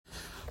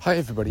Hi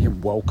everybody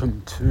and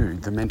welcome to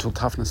the Mental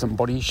Toughness and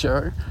Body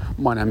Show.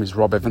 My name is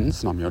Rob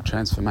Evans and I'm your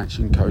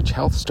transformation coach,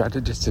 health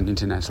strategist and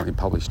internationally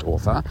published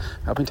author,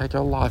 helping take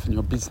your life and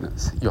your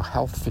business, your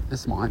health,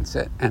 fitness,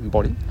 mindset and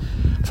body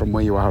from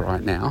where you are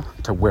right now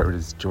to where it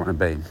is you want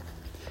to be.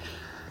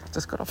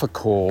 Just got off a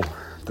call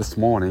this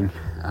morning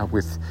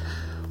with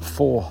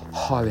four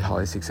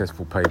highly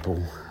successful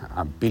people,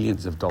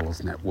 billions of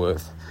dollars net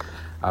worth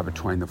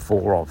between the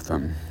four of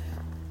them.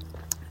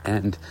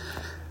 And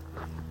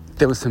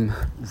there were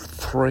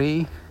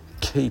three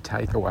key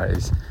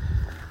takeaways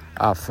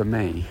for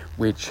me,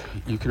 which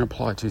you can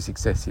apply to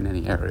success in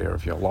any area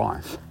of your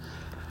life.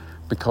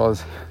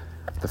 Because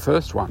the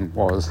first one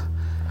was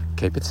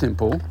keep it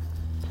simple,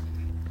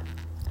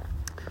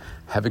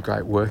 have a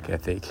great work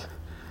ethic,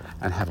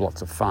 and have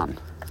lots of fun.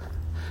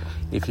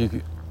 If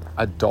you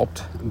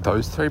adopt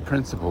those three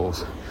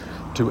principles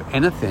to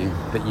anything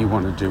that you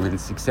want to do in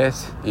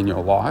success in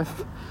your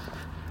life,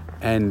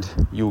 and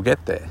you'll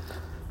get there.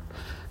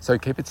 So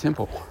keep it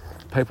simple.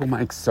 People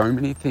make so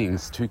many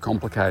things too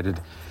complicated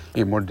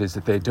in what it is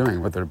that they're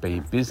doing, whether it be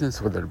in business,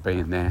 whether it be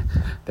in their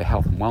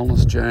health and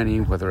wellness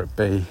journey, whether it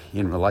be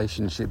in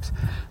relationships.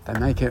 They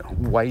make it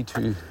way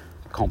too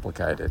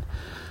complicated.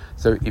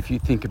 So if you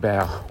think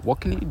about what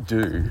can you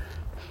do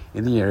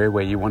in the area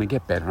where you want to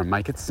get better and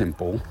make it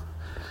simple,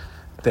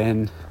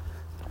 then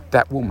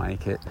that will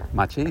make it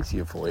much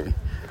easier for you.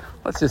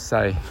 Let's just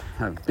say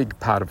a big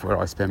part of where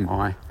I spend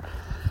my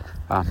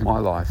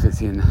life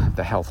is in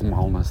the health and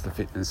wellness, the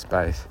fitness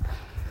space.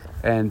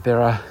 And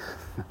there are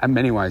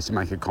many ways to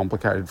make it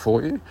complicated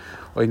for you,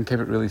 or you can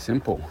keep it really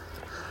simple.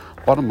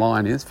 Bottom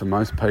line is, for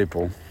most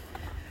people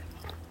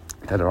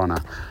that are on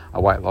a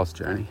weight loss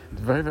journey,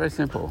 it's very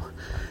simple.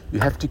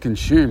 You have to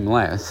consume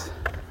less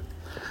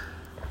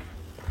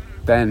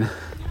than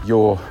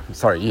you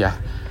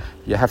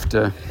have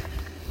to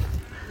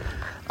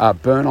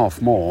burn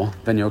off more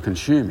than you're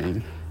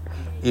consuming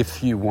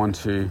if you want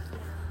to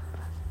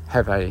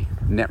have a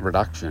net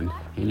reduction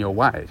in your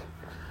weight.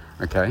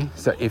 Okay,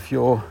 so if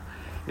you're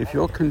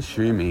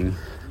consuming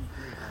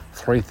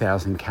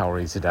 3,000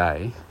 calories a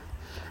day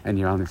and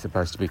you're only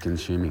supposed to be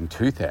consuming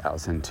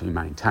 2,000 to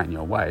maintain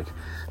your weight,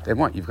 then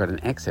what? You've got an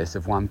excess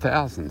of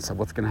 1,000. So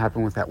what's going to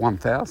happen with that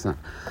 1,000?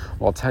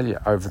 Well, I'll tell you,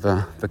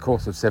 over the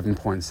course of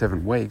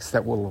 7.7 weeks,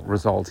 that will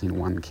result in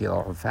 1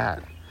 kilo of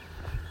fat.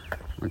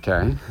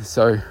 Okay,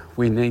 so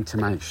we need to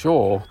make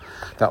sure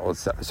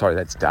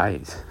that's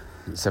days.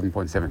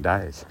 7.7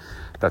 days,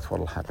 that's what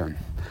will happen.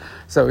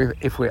 So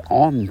if we're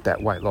on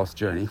that weight loss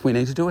journey, we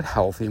need to do it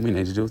healthy and we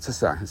need to do it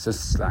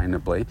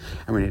sustainably,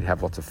 and we need to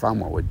have lots of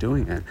fun while we're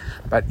doing it.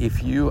 But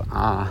if you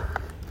are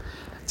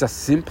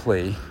just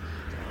simply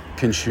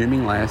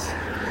consuming less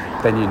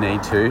than you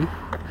need to,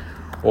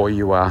 or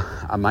you are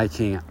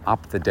making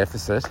up the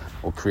deficit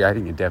or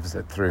creating a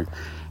deficit through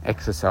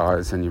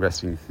exercise and your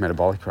resting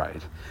metabolic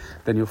rate,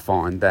 then you'll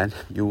find that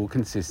you will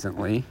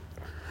consistently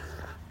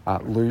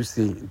lose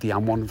the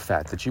unwanted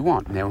fat that you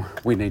want. Now,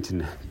 we need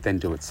to then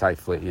do it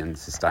safely and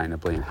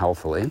sustainably and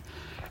healthily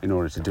in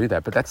order to do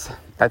that. But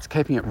that's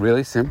keeping it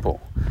really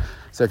simple.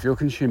 So if you're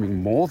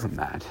consuming more than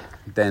that,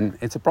 then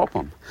it's a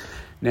problem.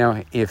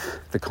 Now, if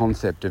the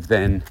concept of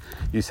then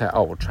you say,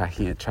 oh, well,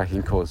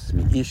 tracking causes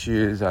me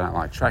issues, I don't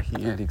like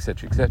tracking it,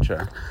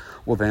 etc.,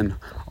 well, then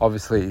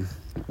obviously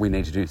we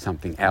need to do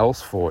something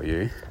else for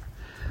you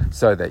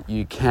so that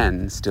you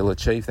can still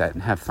achieve that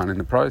and have fun in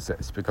the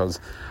process, because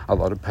a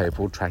lot of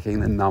people tracking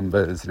the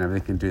numbers and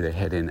everything can do their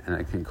head in,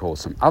 and it can cause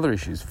some other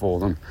issues for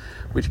them,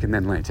 which can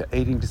then lead to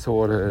eating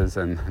disorders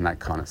and that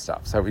kind of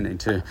stuff. So we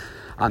need to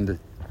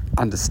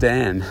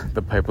understand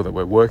the people that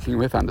we're working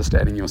with,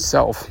 understanding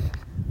yourself,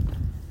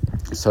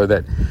 so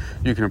that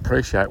you can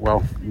appreciate,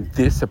 well,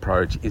 this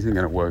approach isn't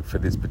going to work for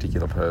this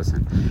particular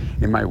person.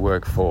 It may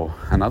work for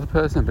another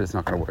person, but it's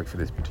not going to work for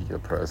this particular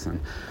person.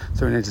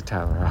 So we need to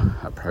tailor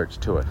our approach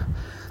to it.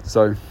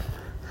 So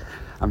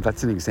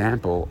that's an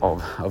example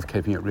of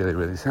keeping it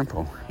really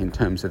simple in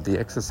terms of the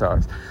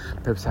exercise.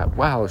 People say,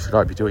 well, should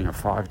I be doing a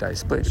 5-day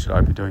split? Should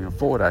I be doing a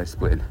 4-day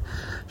split?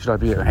 Should I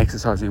be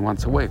exercising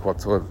once a week?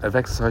 What sort of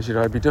exercise should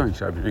I be doing?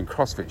 Should I be doing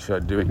CrossFit? Should I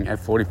be doing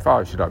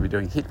F45? Should I be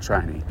doing HIIT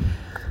training?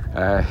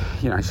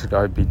 Should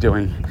I be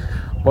doing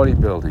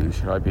bodybuilding?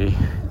 Should I be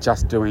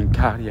just doing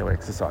cardio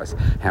exercise?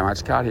 How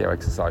much cardio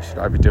exercise should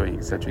I be doing,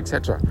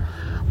 etc.?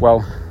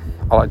 Well,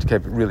 I like to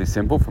keep it really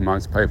simple for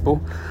most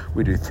people.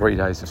 We do 3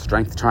 days of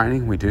strength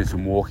training. We do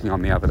some walking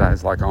on the other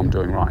days like I'm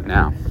doing right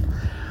now.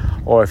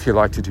 Or if you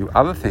like to do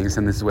other things,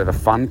 and this is where the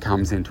fun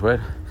comes into it,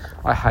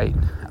 I hate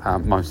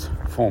most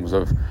forms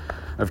of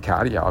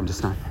cardio. I'm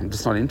just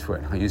not into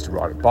it. I used to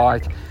ride a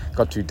bike,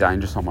 got too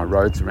dangerous on my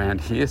roads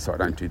around here, so I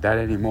don't do that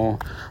anymore.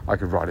 I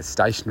could ride a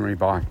stationary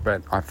bike,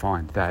 but I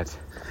find that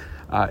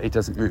it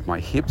doesn't move my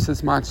hips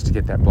as much to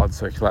get that blood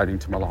circulating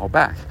to my lower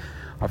back.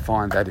 I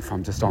find that if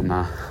I'm just on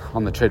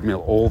the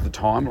treadmill all the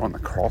time, or on the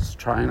cross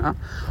trainer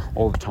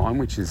all the time,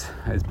 which is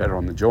better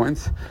on the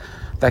joints,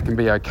 that can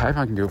be okay if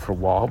I can do it for a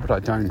while, but I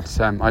don't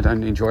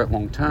enjoy it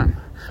long term.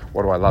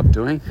 What do I love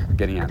doing?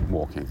 Getting out and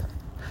walking.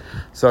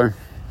 So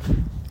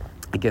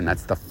again,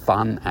 that's the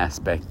fun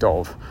aspect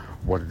of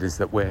what it is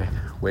that we're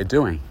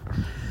doing.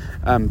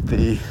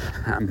 Then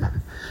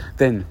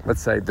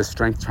let's say the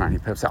strength training.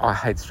 People say, I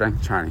hate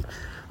strength training.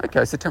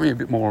 Okay, so tell me a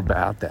bit more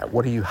about that.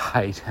 What do you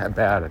hate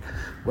about it?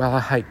 Well, I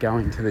hate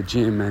going to the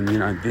gym and,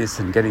 this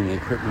and getting the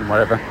equipment,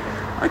 whatever.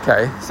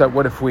 Okay, so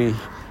what if we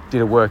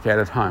did a workout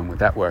at home? Would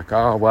that work?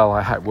 Oh, well,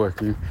 I hate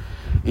working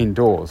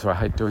indoors, or I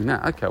hate doing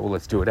that. Okay, well,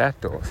 let's do it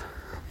outdoors.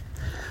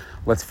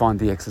 Let's find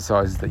the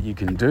exercises that you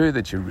can do,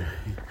 that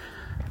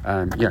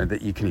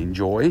that you can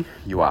enjoy,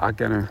 you are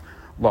going to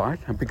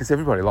like, because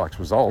everybody likes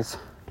results.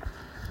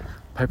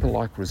 People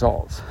like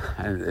results,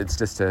 and it's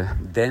just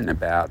then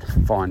about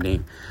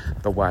finding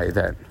the way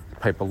that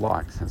people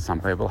like. So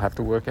some people have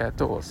to work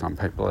outdoors, some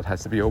people it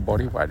has to be all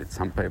body weighted,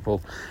 some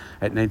people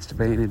it needs to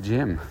be in a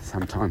gym,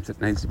 sometimes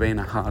it needs to be in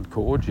a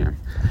hardcore gym.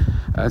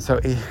 So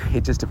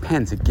it just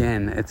depends.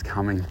 Again, it's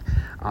coming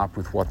up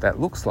with what that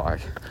looks like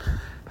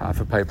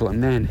for people.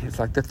 And then it's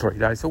like the 3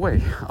 days a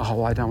week.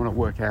 Oh, I don't want to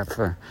work out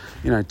for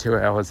 2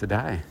 hours a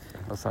day.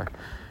 I was like,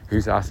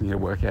 who's asking you to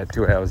work out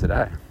 2 hours a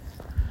day?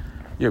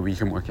 Yeah, well, you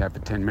can work out for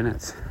 10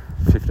 minutes,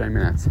 15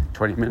 minutes,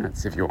 20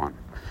 minutes if you want.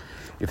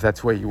 If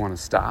that's where you want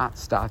to start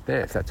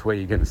there. If that's where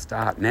you're going to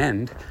start and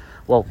end,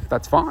 well,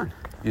 that's fine.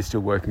 You're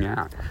still working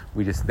out.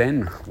 We just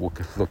then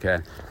look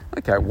at,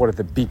 okay, what are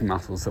the big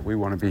muscles that we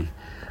want to be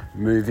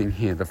moving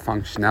here, the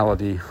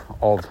functionality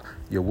of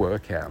your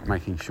workout,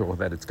 making sure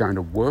that it's going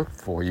to work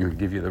for you and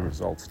give you the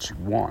results that you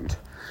want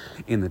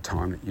in the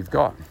time that you've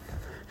got.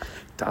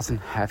 It doesn't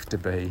have to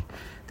be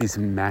this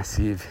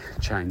massive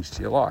change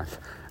to your life.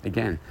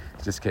 Again,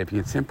 just keeping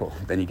it simple.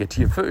 Then you get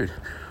to your food.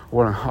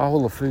 Well,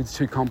 the food's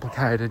too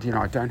complicated.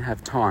 I don't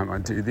have time. I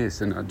do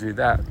this and I do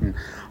that, and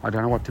I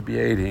don't know what to be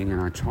eating,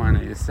 and I try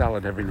and eat a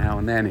salad every now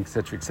and then,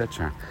 etc.,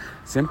 etc.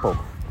 Simple.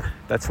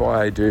 That's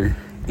why I do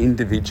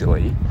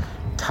individually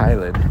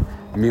tailored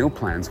meal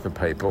plans for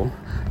people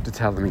to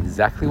tell them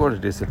exactly what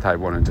it is that they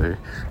want to do.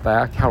 They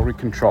are calorie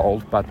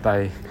controlled, but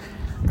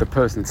the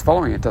person that's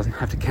following it doesn't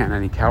have to count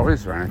any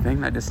calories or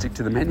anything. They just stick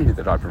to the menu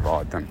that I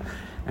provide them,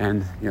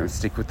 and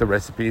stick with the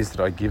recipes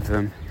that I give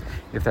them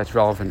if that's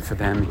relevant for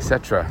them,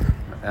 etc.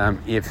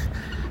 If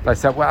they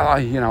say, well,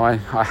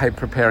 I hate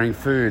preparing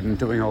food and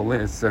doing all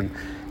this and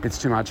it's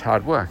too much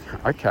hard work.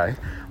 Okay,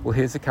 well,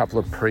 here's a couple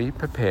of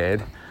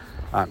pre-prepared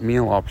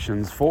meal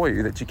options for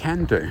you that you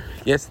can do.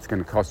 Yes, it's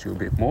going to cost you a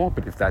bit more,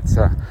 but if that's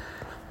an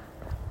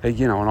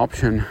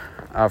option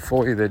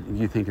for you that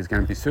you think is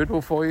going to be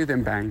suitable for you,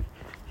 then bang,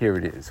 here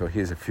it is. Or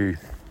here's a few.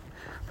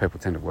 People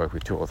tend to work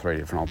with 2 or 3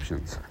 different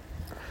options.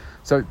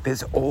 So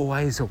there's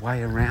always a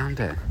way around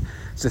it.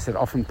 It's just that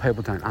often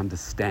people don't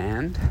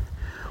understand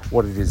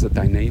what it is that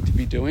they need to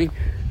be doing,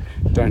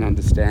 don't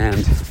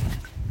understand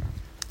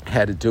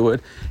how to do it,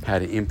 how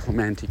to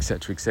implement,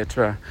 etc.,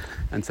 etc.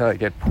 And so they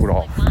get put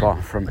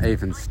off from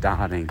even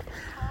starting.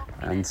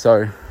 And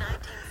so,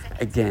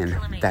 again,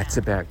 that's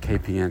about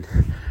keeping it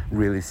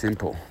really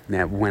simple.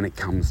 Now, when it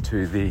comes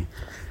to the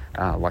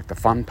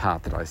fun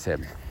part that I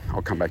said,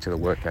 I'll come back to the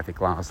work ethic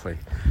lastly.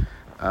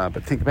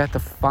 But think about the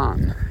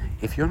fun.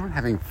 If you're not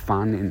having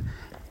fun in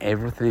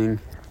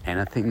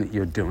anything that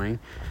you're doing,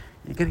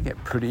 you're going to get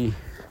pretty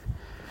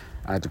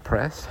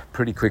depressed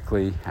pretty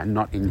quickly and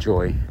not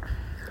enjoy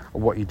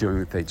what you're doing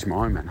with each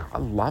moment. I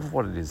love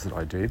what it is that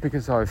I do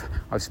because I've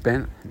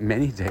spent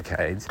many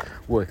decades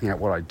working out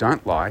what I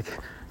don't like,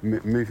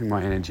 moving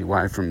my energy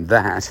away from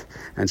that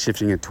and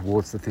shifting it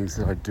towards the things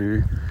that I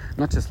do,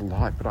 not just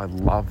like, but I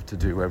love to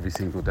do every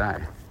single day.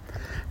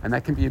 And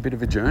that can be a bit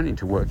of a journey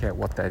to work out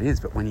what that is.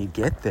 But when you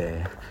get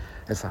there,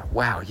 it's like,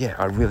 wow, yeah,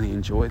 I really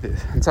enjoy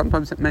this. And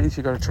sometimes it means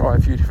you've got to try a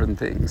few different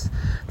things,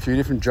 a few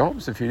different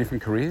jobs, a few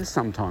different careers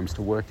sometimes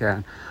to work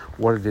out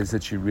what it is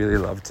that you really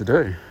love to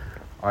do.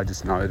 I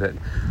just know that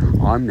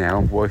I'm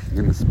now working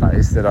in the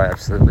space that I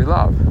absolutely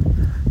love.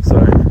 So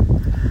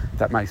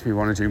that makes me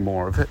want to do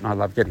more of it. And I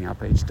love getting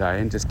up each day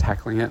and just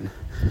tackling it,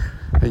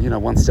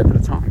 one step at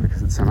a time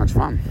because it's so much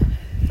fun.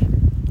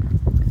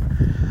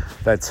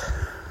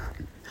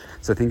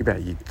 So think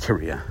about your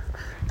career,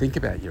 think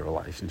about your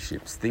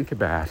relationships, think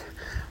about,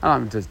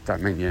 just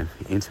don't mean your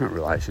intimate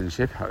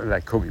relationship,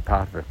 that could be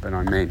part of it, but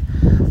I mean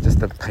just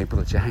the people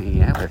that you're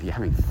hanging out with. You're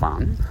having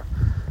fun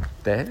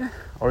there,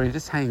 or you're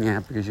just hanging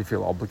out because you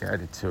feel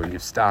obligated to, and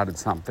you've started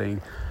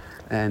something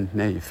and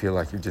now you feel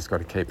like you've just got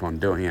to keep on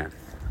doing it.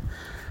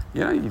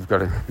 You've got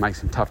to make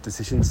some tough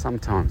decisions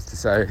sometimes to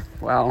say,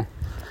 well,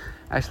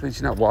 actually, do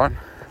you know what?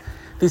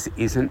 This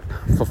isn't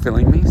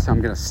fulfilling me, so I'm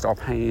going to stop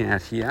hanging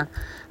out here.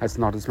 It's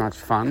not as much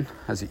fun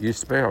as it used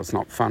to be, or it's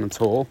not fun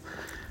at all.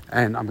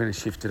 And I'm going to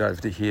shift it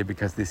over to here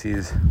because this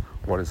is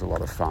what is a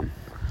lot of fun.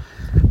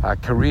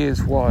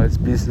 Careers-wise,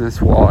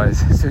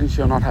 business-wise, as soon as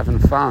you're not having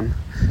fun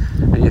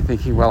and you're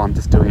thinking, well, I'm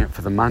just doing it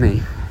for the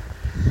money,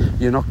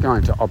 you're not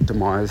going to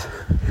optimize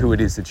who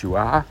it is that you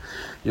are.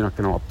 You're not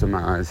going to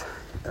optimize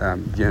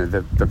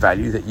the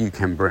value that you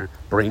can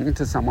bring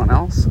to someone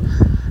else.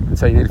 And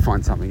so you need to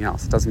find something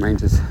else. It doesn't mean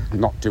just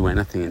not do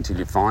anything until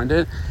you find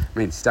it. It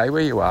means stay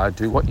where you are,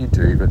 do what you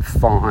do, but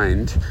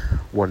find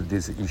what it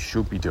is that you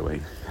should be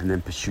doing and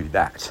then pursue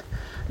that.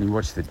 and you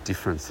watch the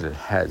difference that it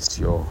has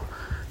to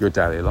your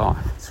daily life.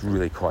 It's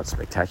really quite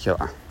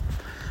spectacular.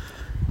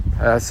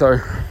 I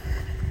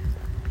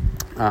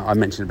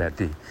mentioned about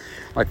the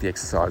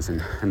exercise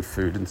and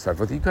food and so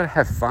forth. You've got to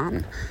have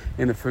fun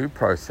in the food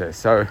process.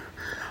 So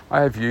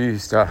I have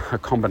used a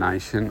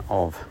combination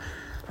of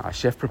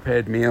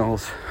chef-prepared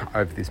meals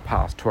over this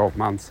past 12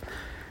 months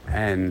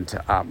and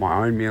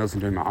my own meals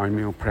and doing my own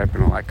meal prep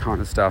and all that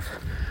kind of stuff.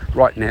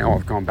 Right now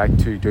I've gone back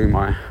to doing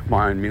my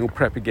own meal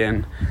prep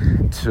again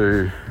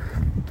to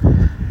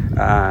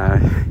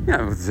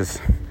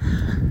just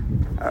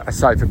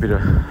save a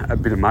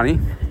bit of money.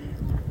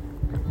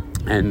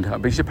 And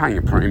because you're paying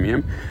a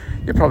premium,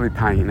 you're probably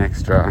paying an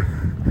extra,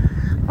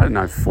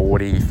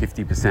 40,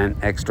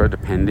 50% extra,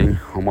 depending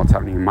on what's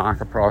happening in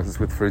market prices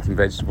with fruits and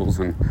vegetables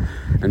and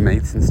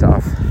meats and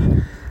stuff.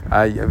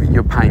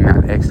 You're paying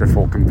that extra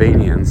for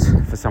convenience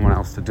for someone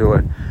else to do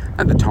it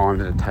and the time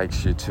that it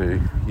takes you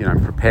to,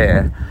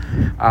 prepare.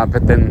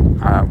 But then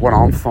what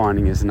I'm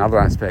finding is another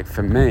aspect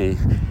for me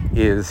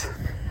is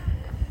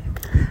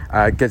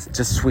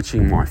just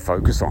switching my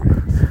focus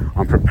on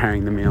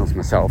preparing the meals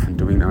myself and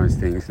doing those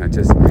things, and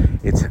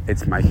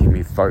it's making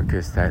me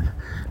focus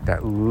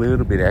that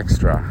little bit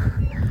extra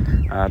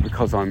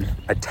because I'm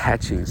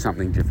attaching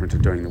something different to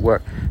doing the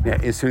work. Now,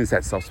 as soon as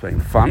that stops being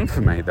fun for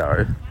me,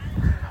 though,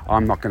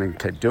 I'm not going to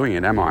keep doing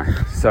it, am I?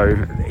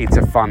 So it's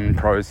a fun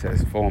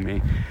process for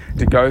me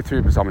to go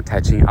through because I'm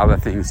attaching other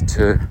things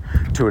to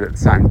it at the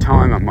same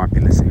time. I might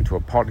be listening to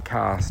a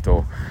podcast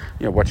or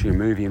watching a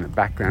movie in the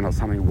background or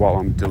something while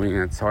I'm doing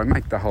it. So I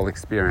make the whole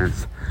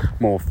experience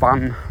more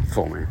fun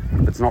for me.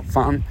 If it's not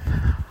fun,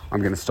 I'm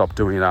going to stop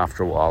doing it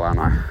after a while, aren't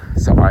I?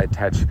 So I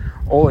attach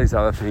all these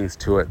other things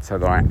to it so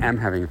that I am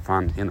having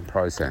fun in the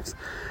process.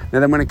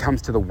 Now then, when it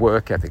comes to the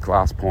work ethic,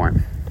 last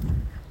point,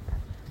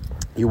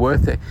 your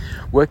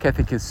work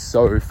ethic is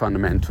so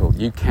fundamental.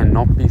 You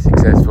cannot be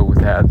successful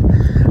without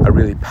a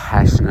really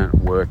passionate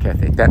work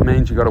ethic. That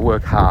means you've got to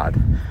work hard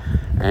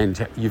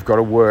and you've got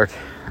to work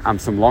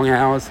some long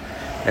hours.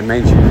 It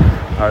means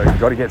you've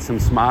got to get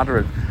some smarter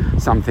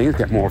at some things,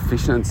 get more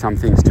efficient at some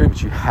things too,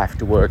 but you have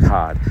to work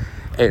hard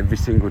every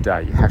single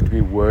day. You have to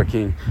be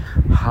working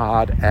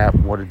hard at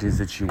what it is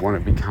that you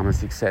want to become a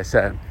success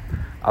at.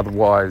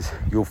 Otherwise,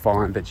 you'll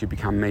find that you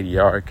become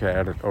mediocre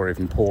at it or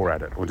even poor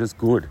at it or just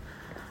good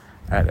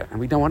at it. And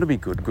we don't want to be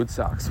good. Good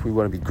sucks. We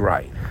want to be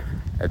great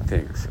at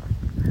things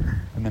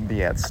and then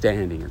be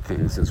outstanding at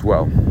things as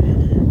well.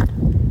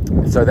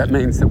 So that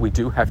means that we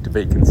do have to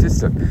be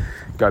consistent.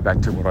 Go back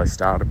to what I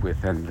started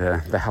with and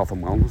the health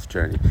and wellness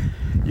journey.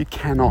 You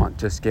cannot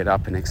just get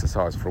up and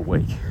exercise for a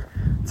week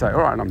and say,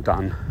 all right, I'm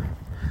done.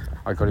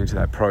 I got into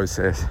that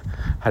process,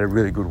 had a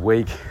really good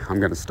week, I'm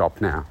going to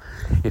stop now.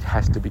 It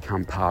has to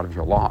become part of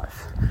your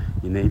life.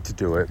 You need to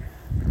do it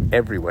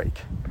every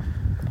week,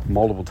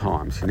 multiple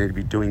times. You need to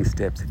be doing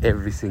steps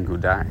every single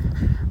day,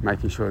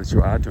 making sure that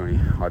you are doing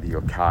either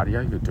your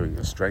cardio, you're doing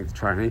your strength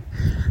training,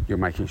 you're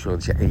making sure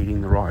that you're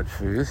eating the right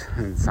foods.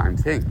 And the same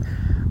thing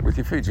with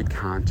your food. You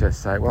can't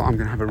just say, well, I'm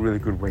going to have a really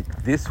good week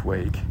this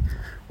week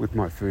with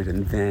my food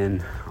and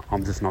then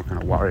I'm just not going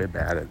to worry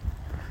about it.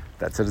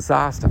 That's a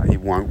disaster. It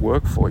won't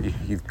work for you.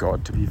 You've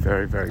got to be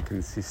very, very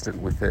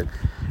consistent with it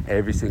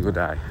every single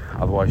day.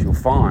 Otherwise, you'll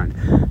find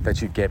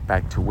that you get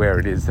back to where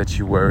it is that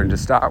you were in to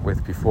start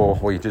with before,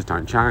 or you just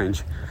don't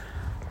change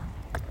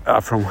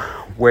from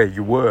where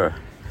you were.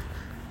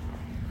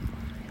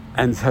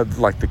 And so,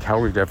 like the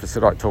calorie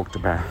deficit I talked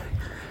about,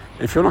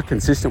 if you're not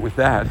consistent with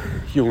that,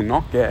 you will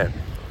not get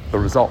the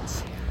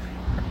results.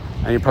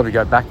 And you'll probably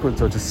go backwards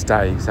or just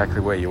stay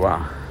exactly where you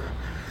are.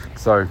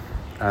 So,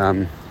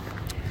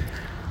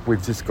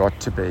 we've just got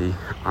to be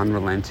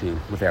unrelenting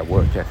with our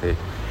work ethic.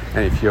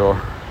 And if you're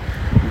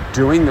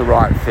doing the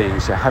right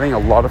things, you're having a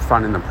lot of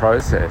fun in the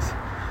process,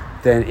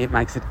 then it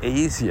makes it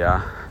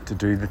easier to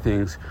do the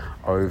things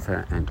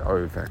over and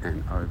over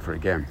and over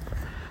again.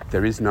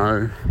 There is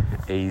no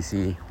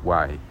easy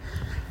way.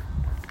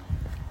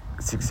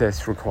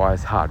 Success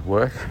requires hard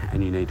work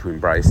and you need to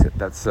embrace it.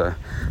 That's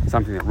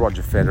something that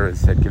Roger Federer has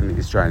said, given the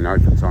Australian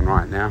Open's on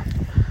right now.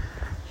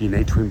 You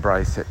need to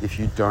embrace it. If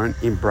you don't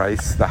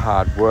embrace the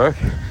hard work,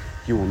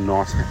 you will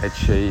not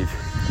achieve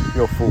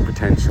your full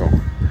potential.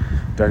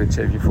 Don't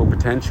achieve your full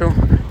potential,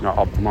 you're not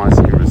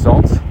optimizing your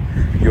results,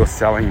 you're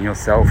selling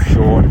yourself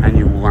short and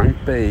you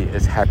won't be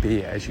as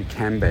happy as you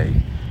can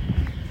be.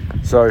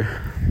 So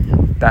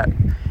that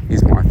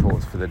is my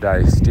thoughts for the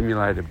day,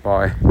 stimulated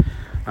by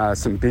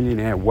some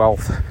billionaire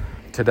wealth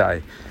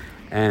today.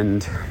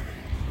 And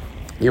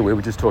we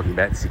were just talking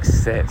about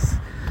success.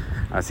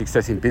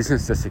 Success in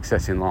business to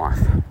success in life.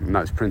 And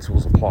those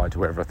principles apply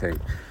to everything.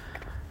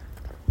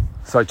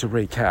 So to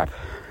recap,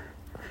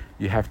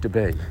 you have to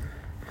be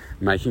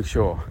making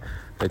sure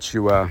that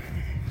you are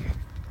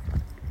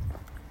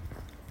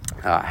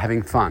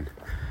having fun,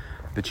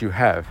 that you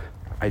have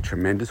a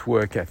tremendous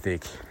work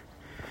ethic,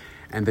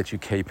 and that you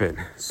keep it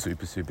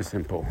super, super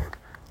simple.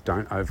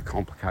 Don't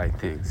overcomplicate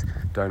things.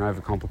 Don't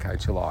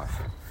overcomplicate your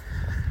life.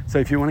 So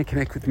if you want to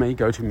connect with me,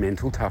 go to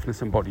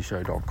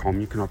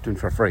mentaltoughnessandbodyshow.com. You can opt in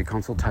for a free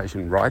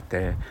consultation right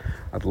there.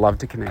 I'd love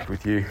to connect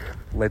with you.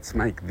 Let's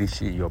make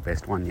this year your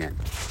best one yet.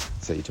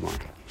 See you tomorrow.